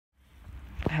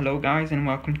Hello guys, and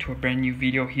welcome to a brand new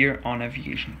video here on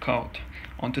Aviation Code.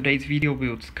 On today's video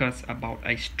we'll discuss about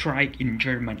a strike in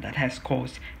Germany that has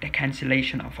caused the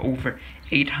cancellation of over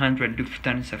 800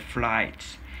 Lufthansa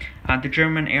flights. The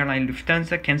German airline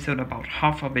Lufthansa cancelled about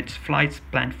half of its flights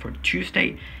planned for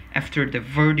Tuesday after the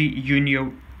Verdi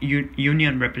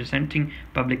union representing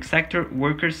public sector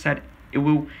workers said it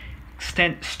will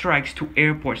extend strikes to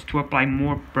airports to apply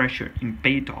more pressure in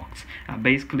pay talks.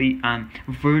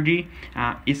 Verdi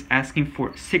is asking for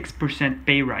 6%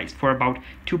 pay rise for about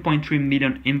 2.3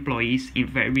 million employees in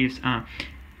various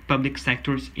public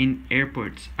sectors in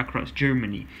airports across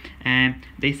Germany. And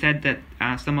they said that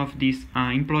some of these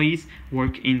employees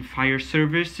work in fire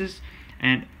services,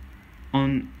 and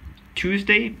on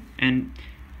Tuesday and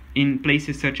in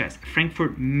places such as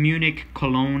Frankfurt, Munich,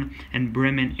 Cologne, and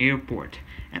Bremen Airport.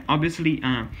 And obviously,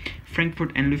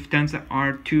 Frankfurt and Lufthansa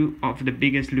are two of the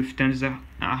biggest Lufthansa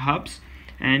hubs,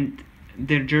 and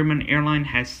the German airline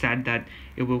has said that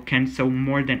it will cancel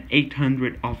more than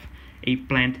 800 of a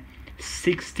planned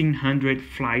 1,600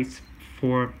 flights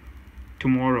for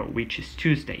tomorrow, which is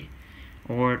Tuesday,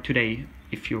 or today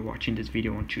if you're watching this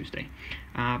video on Tuesday.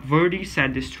 Verdi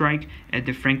said the strike at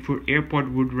the Frankfurt airport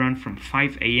would run from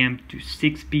 5 a.m. to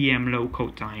 6 p.m.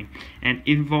 local time and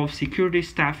involve security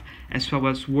staff as well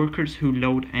as workers who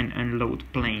load and unload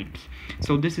planes.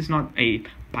 So this is not a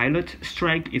pilot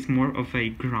strike, it's more of a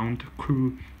ground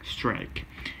crew strike.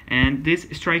 And this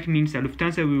strike means that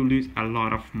Lufthansa will lose a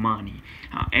lot of money.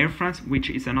 Air France, which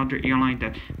is another airline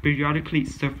that periodically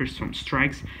suffers from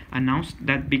strikes, announced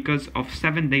that because of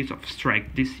 7 days of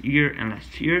strike this year and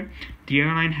last year, the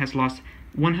airline has lost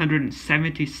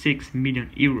 176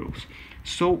 million euros.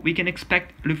 So we can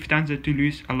expect Lufthansa to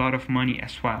lose a lot of money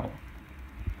as well.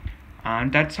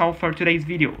 And that's all for today's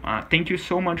video. Thank you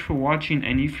so much for watching,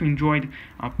 and if you enjoyed,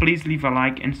 please leave a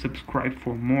like and subscribe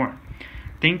for more.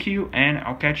 Thank you, and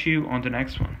I'll catch you on the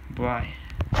next one. Bye.